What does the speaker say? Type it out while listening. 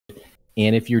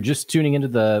And if you're just tuning into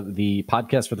the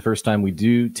podcast for the first time, we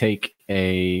do take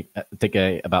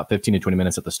about 15 to 20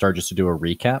 minutes at the start just to do a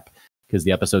recap, because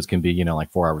the episodes can be,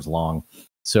 like 4 hours long.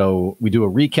 So we do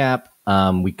a recap.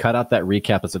 We cut out that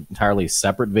recap as an entirely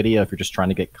separate video if you're just trying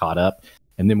to get caught up.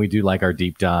 And then we do like our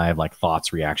deep dive, like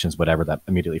thoughts, reactions, whatever that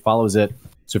immediately follows it.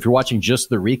 So if you're watching just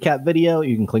the recap video,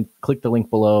 you can click the link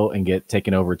below and get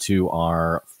taken over to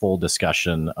our full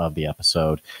discussion of the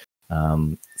episode.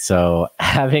 So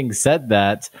having said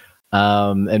that,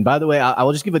 and by the way, I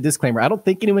will just give a disclaimer. I don't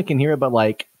think anyone can hear it, but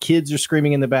like kids are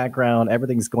screaming in the background.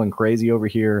 Everything's going crazy over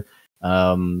here.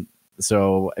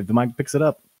 So if the mic picks it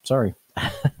up, sorry.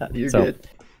 You're good.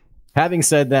 Having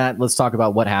said that, let's talk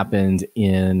about what happened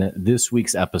in this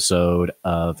week's episode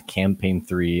of Campaign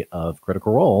 3 of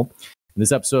Critical Role.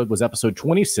 This episode was episode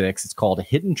 26. It's called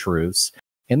Hidden Truths.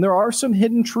 And there are some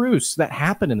hidden truths that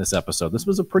happen in this episode. This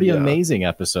was a pretty amazing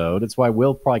episode. It's why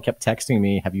Will probably kept texting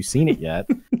me, have you seen it yet?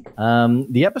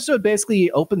 The episode basically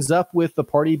opens up with the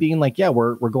party being like, yeah,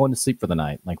 we're going to sleep for the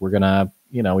night. Like, we're going to,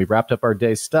 we've wrapped up our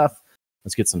day's stuff.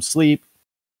 Let's get some sleep.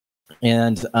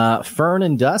 And Fern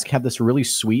and Dusk have this really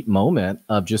sweet moment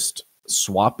of just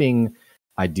swapping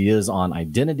ideas on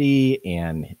identity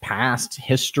and past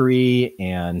history.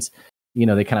 And,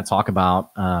 they kind of talk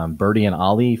about Birdie and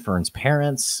Ollie, Fern's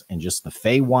parents, and just the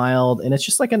Feywild. And it's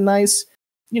just like a nice,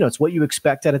 it's what you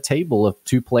expect at a table of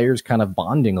two players kind of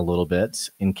bonding a little bit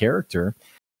in character.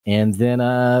 And then,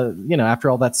 after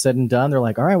all that's said and done, they're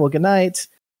like, all right, well, good night.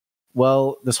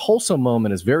 Well, this wholesome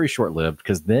moment is very short-lived,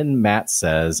 because then Matt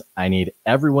says, I need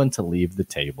everyone to leave the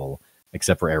table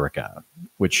except for Erica,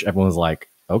 which everyone's like,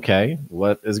 okay,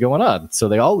 what is going on? So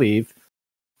they all leave,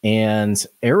 and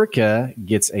Erica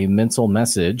gets a mental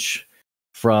message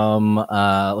from,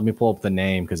 let me pull up the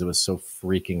name because it was so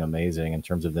freaking amazing in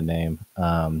terms of the name.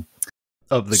 Of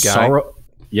the guy?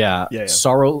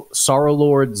 Sorrow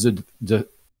Lord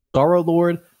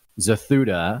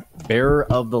Zethuda, bearer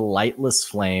of the lightless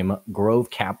flame,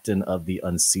 Grove captain of the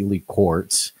Unseelie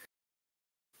Court.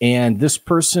 And this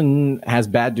person has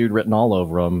bad dude written all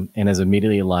over him and is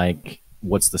immediately like,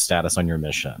 what's the status on your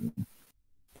mission?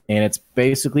 And it's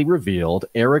basically revealed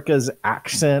Erica's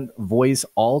accent, voice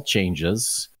all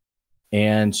changes.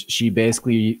 And she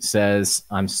basically says,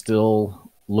 I'm still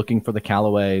looking for the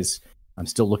Callaways. I'm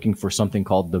still looking for something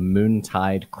called the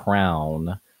Moontide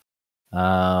Crown.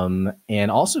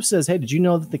 And also says, hey, did you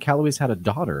know that the Callaways had a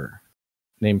daughter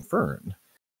named Fern?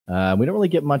 We don't really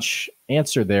get much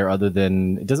answer there other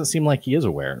than it doesn't seem like he is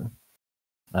aware.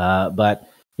 But,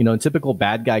 in typical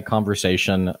bad guy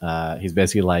conversation, he's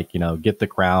basically like, get the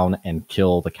crown and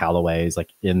kill the Callaways, like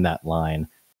in that line,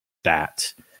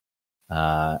 and,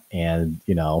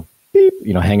 beep,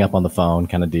 hang up on the phone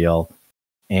kind of deal.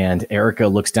 And Erica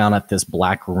looks down at this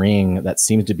black ring that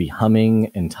seems to be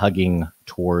humming and tugging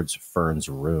towards Fern's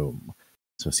room.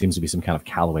 So it seems to be some kind of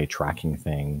Callaway tracking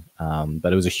thing.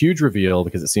 But it was a huge reveal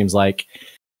because it seems like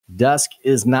Dusk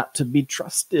is not to be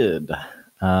trusted.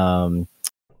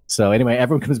 So anyway,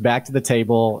 everyone comes back to the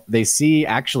table. They see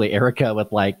actually Erica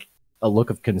with like a look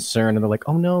of concern, and they're like,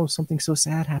 oh no, something so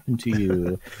sad happened to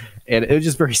you. And it was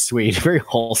just very sweet, very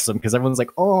wholesome, because everyone's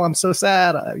like, oh, I'm so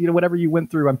sad. Whatever you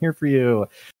went through, I'm here for you.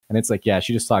 And it's like, yeah,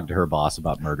 she just talked to her boss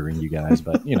about murdering you guys,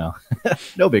 but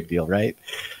no big deal, right?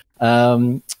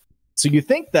 So you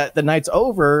think that the night's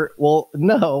over. Well,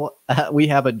 no, we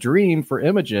have a dream for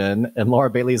Imogen, and Laura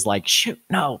Bailey's like, shoot,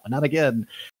 no, not again.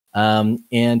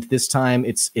 And this time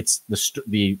it's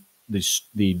the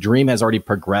dream has already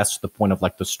progressed to the point of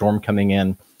like the storm coming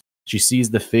in. She sees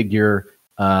the figure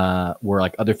where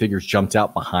like other figures jumped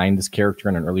out behind this character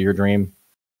in an earlier dream.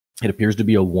 It appears to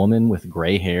be a woman with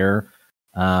gray hair.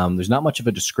 There's not much of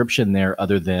a description there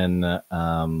other than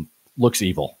looks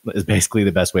evil is basically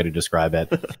the best way to describe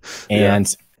it.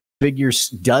 And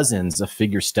dozens of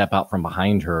figures step out from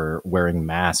behind her wearing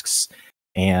masks.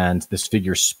 And this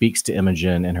figure speaks to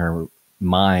Imogen in her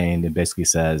mind and basically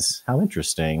says, how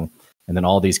interesting. And then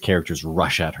all these characters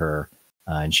rush at her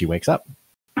and she wakes up.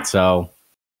 So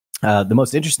the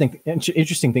most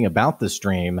interesting thing about this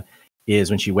dream is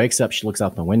when she wakes up, she looks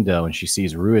out the window and she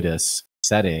sees Ruidus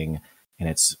setting, and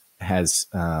it's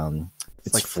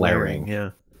like flaring.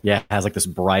 Yeah, it has like this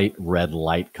bright red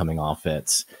light coming off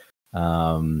it.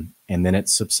 And then it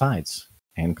subsides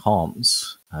and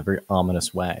calms in a very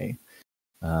ominous way.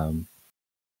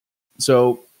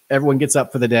 So everyone gets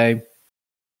up for the day.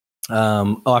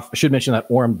 I should mention that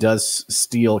Orm does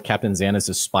steal Captain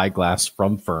Xanis' spyglass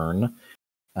from Fern,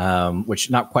 which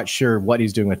not quite sure what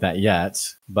he's doing with that yet.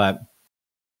 But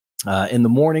in the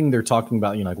morning, they're talking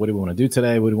about, like, what do we want to do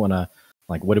today? What do we want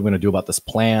to do about this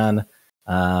plan?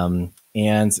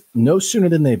 And no sooner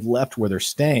than they've left where they're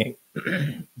staying,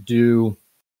 do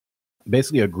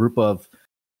basically a group of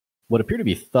what appear to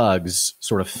be thugs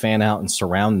sort of fan out and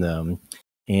surround them.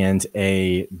 And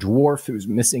a dwarf who's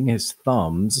missing his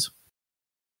thumbs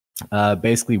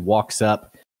basically walks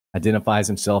up, identifies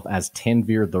himself as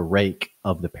Tanvir the Rake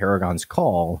of the Paragon's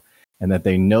Call, and that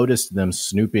they noticed them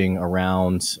snooping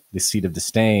around the Seat of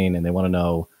Disdain, and they want to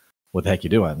know what the heck you're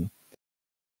doing.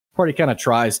 Party kind of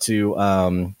tries to,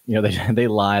 they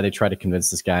lie. They try to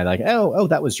convince this guy, like, oh,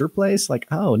 that was your place? Like,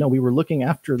 oh, no, we were looking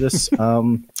after this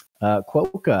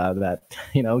quokka that,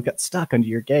 got stuck under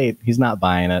your gate. He's not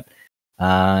buying it.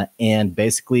 And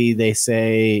basically they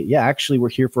say, yeah, actually, we're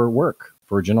here for work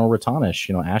for General Ratanish.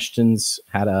 Ashton's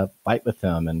had a fight with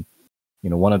him. And,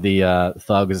 one of the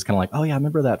thugs is kind of like, oh, yeah, I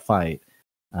remember that fight.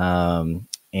 And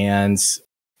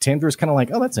Tanvir's kind of like,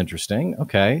 oh, that's interesting.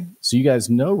 Okay, so you guys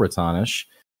know Ratanish.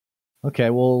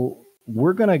 Okay, well,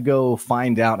 we're going to go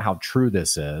find out how true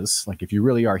this is. Like, if you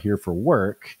really are here for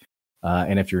work,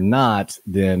 and if you're not,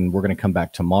 then we're going to come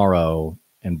back tomorrow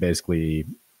and basically,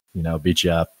 beat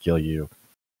you up, kill you,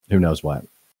 who knows what.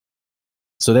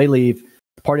 So they leave.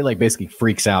 The party, basically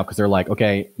freaks out because they're like,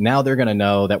 okay, now they're going to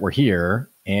know that we're here,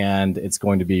 and it's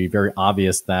going to be very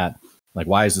obvious that,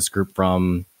 why is this group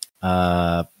from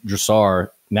Dressar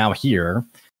now here?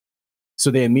 So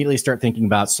they immediately start thinking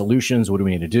about solutions. What do we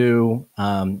need to do?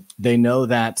 They know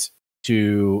that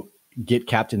to get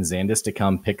Captain Xandis to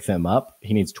come pick them up,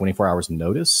 he needs 24 hours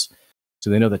notice. So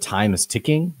they know the time is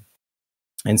ticking.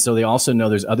 And so they also know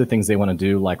there's other things they want to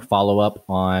do, like follow up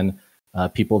on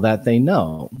people that they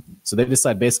know. So they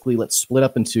decide, basically, let's split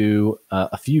up into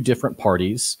a few different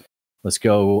parties. Let's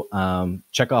go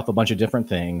check off a bunch of different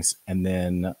things, and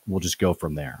then we'll just go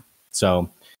from there. So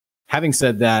having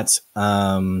said that,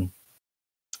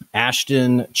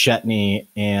 Ashton, Chetney,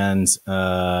 and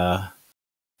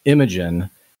Imogen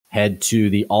head to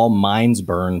the All Minds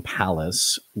Burn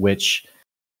Palace, which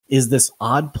is this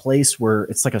odd place where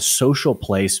it's like a social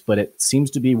place, but it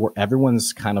seems to be where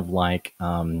everyone's kind of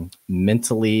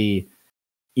mentally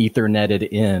ethernetted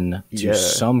in to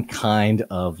some kind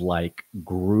of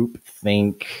group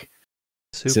think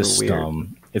system. Weird.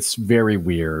 It's very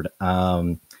weird.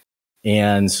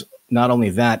 And not only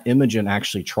that, Imogen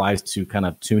actually tries to kind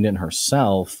of tune in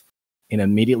herself and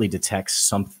immediately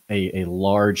detects a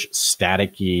large,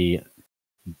 staticky,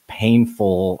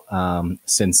 painful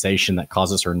sensation that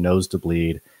causes her nose to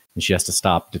bleed, and she has to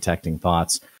stop detecting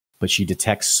thoughts. But she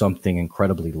detects something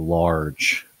incredibly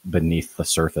large beneath the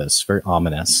surface, very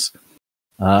ominous.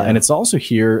 And it's also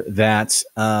here that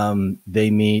they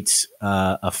meet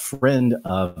a friend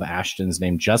of Ashton's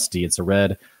named Justy. It's a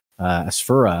red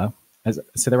Asphura.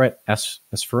 Say that right?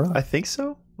 Asphura? I think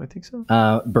so.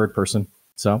 Bird person.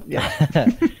 So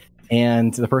yeah.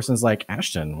 And the person's like,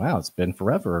 Ashton, wow, it's been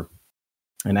forever.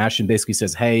 And Ashton basically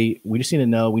says, hey, we just need to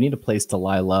know, we need a place to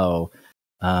lie low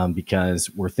because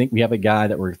we have a guy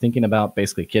that we're thinking about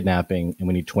basically kidnapping, and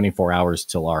we need 24 hours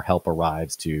till our help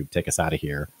arrives to take us out of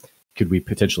here. Could we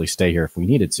potentially stay here if we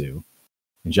needed to?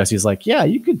 And Jesse's like, yeah,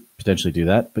 you could potentially do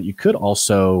that, but you could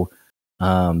also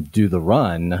do the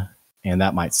run, and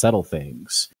that might settle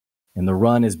things. And the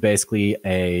run is basically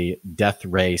a death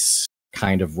race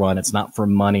kind of run. It's not for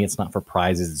money. It's not for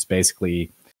prizes. It's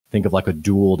basically, think of like a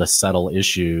duel to settle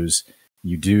issues.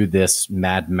 You do this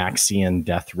Mad Maxian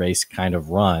death race kind of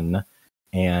run,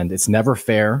 and it's never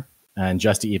fair. And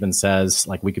Justy even says,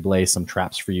 we could lay some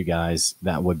traps for you guys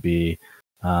that would be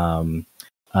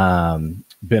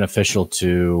beneficial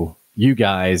to you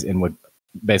guys and would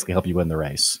basically help you win the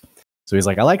race. So he's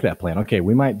like, I like that plan. Okay,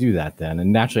 we might do that then.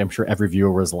 And naturally, I'm sure every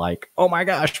viewer was like, oh my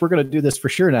gosh, we're going to do this for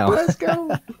sure now. Let's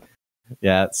go.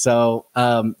 Yeah, so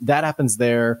that happens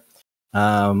there.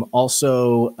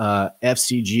 Also,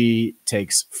 FCG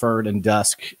takes Ferd and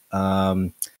Dusk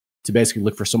to basically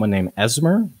look for someone named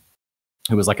Esmer,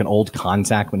 who was like an old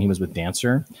contact when he was with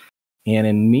Dancer. And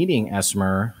in meeting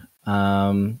Esmer,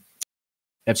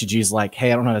 FCG is like,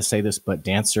 hey, I don't know how to say this, but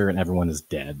Dancer and everyone is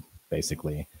dead,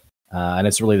 basically. And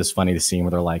it's really this funny scene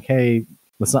where they're like, hey,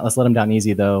 let's let him down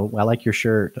easy though. I like your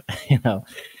shirt,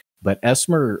 But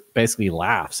Esmer basically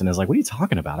laughs and is like, what are you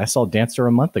talking about? I saw Dancer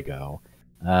a month ago.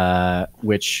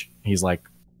 Which he's like,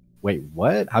 wait,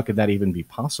 what? How could that even be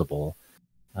possible?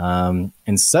 And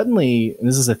suddenly, and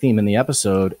this is a theme in the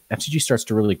episode, FCG starts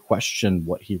to really question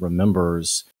what he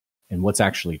remembers and what's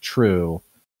actually true.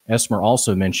 Esmer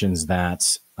also mentions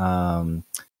that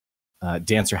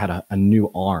Dancer had a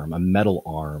new arm, a metal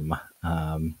arm,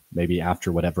 maybe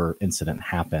after whatever incident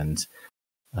happened.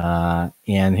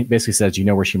 And he basically says, do you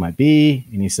know where she might be?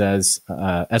 And he says,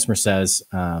 Esmer says,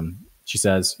 she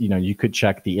says, you could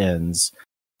check the inns.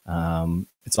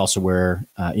 It's also where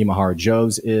Imahara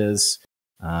Joe's is.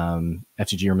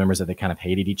 FGG remembers that they kind of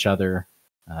hated each other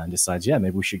and decides, yeah,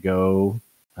 maybe we should go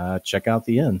check out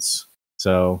the inns.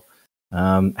 So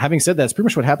having said that, it's pretty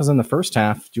much what happens in the first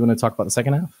half. Do you want to talk about the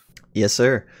second half? Yes,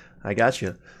 sir. I got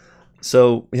you.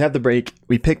 So we have the break,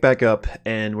 we pick back up,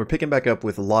 and we're picking back up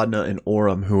with Laudna and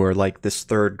Orym, who are like this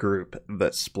third group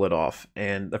that split off.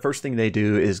 And the first thing they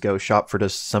do is go shop for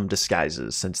some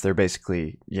disguises, since they're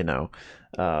basically,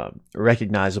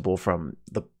 recognizable from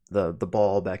the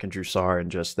ball back in Drusar,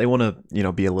 and just they want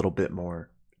to, be a little bit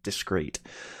more discreet.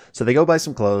 So they go buy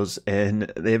some clothes,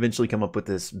 and they eventually come up with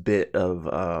this bit of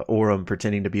Orym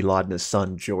pretending to be Laudna's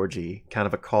son, Georgie, kind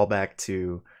of a callback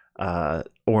to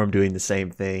Orym doing the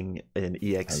same thing in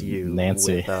EXU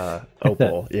Nancy with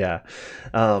Opal. Yeah.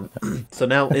 So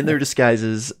now in their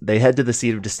disguises, they head to the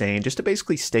Seat of Disdain just to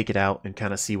basically stake it out and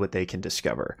kind of see what they can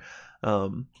discover.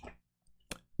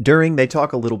 They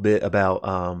talk a little bit about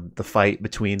the fight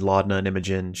between Laudna and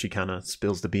Imogen. She kind of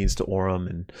spills the beans to Orym,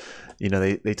 and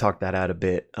they talk that out a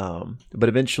bit. But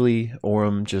eventually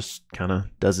Orym just kind of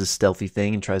does his stealthy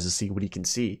thing and tries to see what he can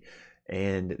see.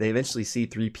 And they eventually see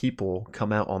three people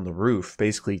come out on the roof,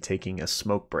 basically taking a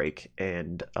smoke break.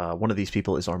 And one of these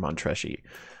people is Armand Treshy.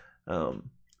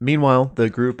 Meanwhile, the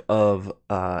group of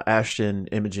Ashton,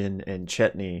 Imogen, and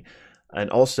Chetney, and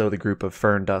also the group of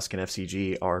Fern, Dusk, and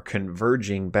FCG are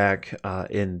converging back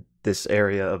in this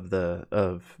area of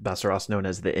Bassaras known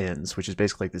as the Inns, which is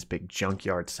basically like this big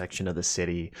junkyard section of the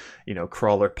city.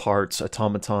 Crawler parts,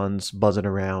 automatons buzzing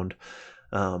around.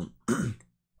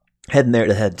 Heading there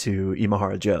to head to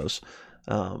Imahara Joe's.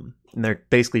 And they're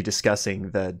basically discussing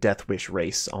the Death Wish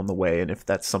race on the way, and if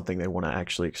that's something they want to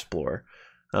actually explore.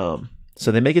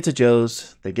 So they make it to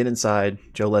Joe's, they get inside,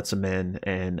 Joe lets them in,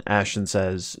 and Ashton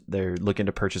says they're looking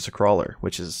to purchase a crawler,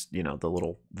 which is, the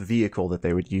little vehicle that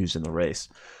they would use in the race.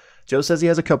 Joe says he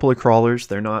has a couple of crawlers.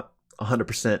 They're not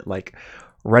 100% like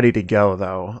ready to go,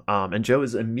 though. And Joe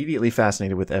is immediately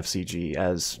fascinated with FCG,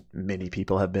 as many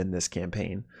people have been this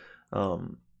campaign.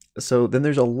 So then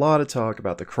there's a lot of talk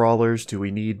about the crawlers. Do we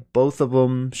need both of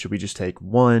them? Should we just take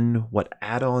one? What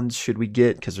add-ons should we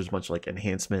get? Because there's a bunch of like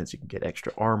enhancements. You can get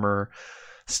extra armor,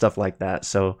 stuff like that.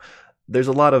 So there's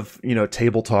a lot of,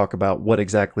 table talk about what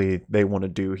exactly they want to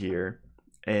do here.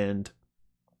 And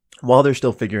while they're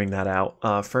still figuring that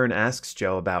out, Fern asks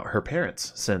Joe about her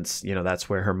parents, since, that's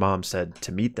where her mom said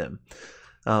to meet them.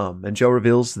 And Joe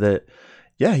reveals that,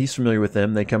 yeah, he's familiar with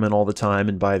them. They come in all the time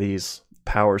and buy these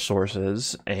power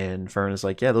sources, and Fern is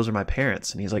like, yeah, those are my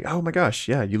parents. And he's like, oh my gosh,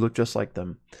 yeah, you look just like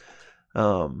them.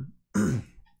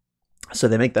 So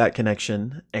they make that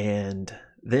connection, and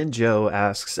then Joe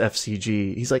asks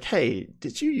FCG, he's like, hey,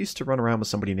 did you used to run around with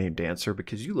somebody named Dancer,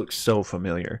 because you look so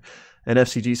familiar? And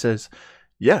FCG says,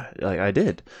 yeah, like I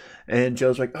did. And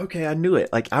Joe's like, okay, I knew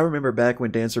it. Like, I remember back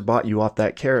when Dancer bought you off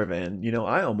that caravan.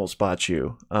 I almost bought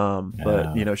you,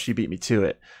 but she beat me to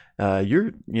it.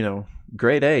 You're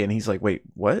grade A. And he's like, wait,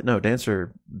 what? No,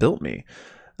 Dancer built me.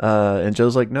 And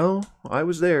Joe's like, no, I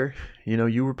was there.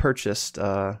 You were purchased,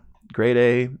 grade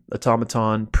A,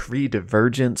 automaton,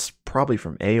 pre-divergence, probably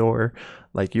from Aor.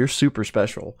 Like, you're super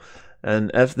special. And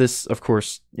this, of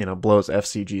course, blows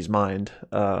FCG's mind.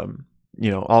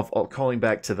 Calling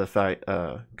back to the fight,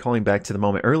 calling back to the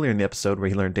moment earlier in the episode where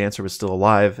he learned Dancer was still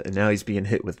alive, and now he's being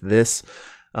hit with this.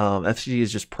 FCG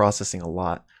is just processing a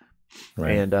lot.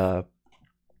 Right. And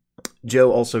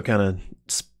Joe also kind of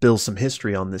spills some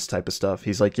history on this type of stuff.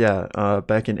 He's like, yeah,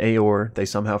 back in Aor, they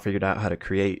somehow figured out how to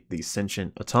create these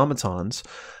sentient automatons,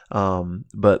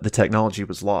 but the technology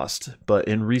was lost. But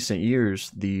in recent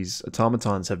years, these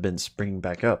automatons have been springing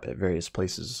back up at various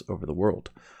places over the world.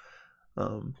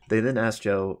 They then ask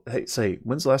Joe, hey,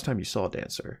 when's the last time you saw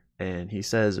Dancer? And he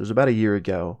says it was about a year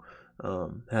ago.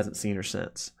 Hasn't seen her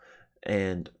since.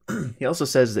 And he also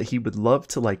says that he would love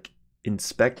to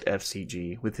inspect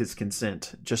FCG with his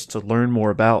consent, just to learn more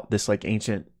about this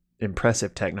ancient,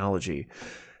 impressive technology.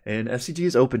 And FCG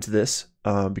is open to this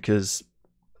because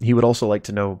he would also like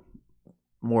to know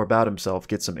more about himself,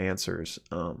 get some answers.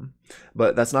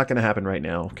 But that's not going to happen right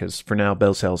now, because for now,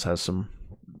 Belsails has some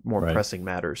more pressing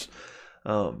matters.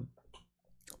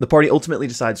 The party ultimately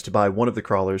decides to buy one of the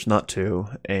crawlers, not two,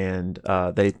 and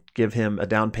they give him a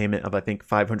down payment of, I think,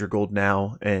 500 gold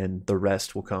now, and the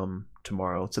rest will come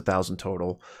tomorrow. It's 1,000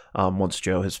 total once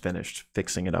Joe has finished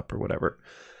fixing it up or whatever.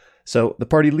 So the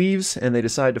party leaves, and they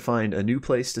decide to find a new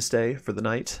place to stay for the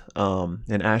night.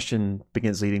 And Ashton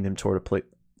begins leading them toward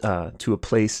to a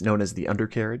place known as the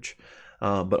Undercarriage.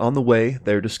 But on the way,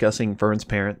 they're discussing Fern's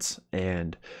parents,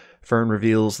 and Fern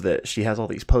reveals that she has all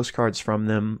these postcards from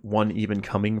them, one even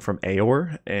coming from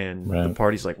Aor, and the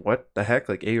party's like, what the heck?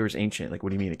 Like, Aor's ancient. Like, what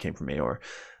do you mean it came from Aor?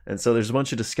 And so there's a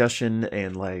bunch of discussion,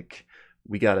 and like,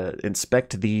 we gotta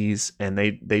inspect these, and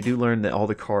they do learn that all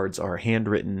the cards are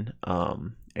handwritten,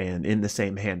 and in the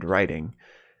same handwriting.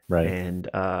 Right. And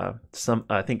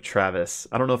I think Travis,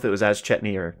 I don't know if it was as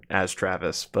Chetney or as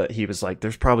Travis, but he was like,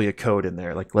 there's probably a code in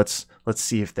there. Like, let's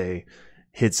see if they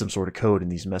hid some sort of code in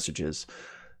these messages.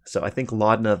 So I think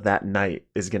Laudna that night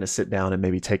is going to sit down and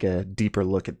maybe take a deeper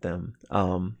look at them.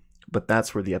 But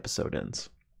that's where the episode ends.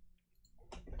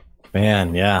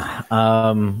 Man, yeah.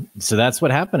 So that's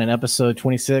what happened in episode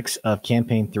 26 of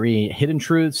Campaign 3, Hidden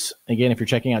Truths. Again, if you're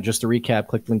checking out just a recap,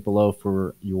 click the link below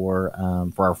for your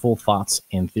for our full thoughts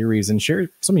and theories, and share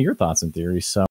some of your thoughts and theories. So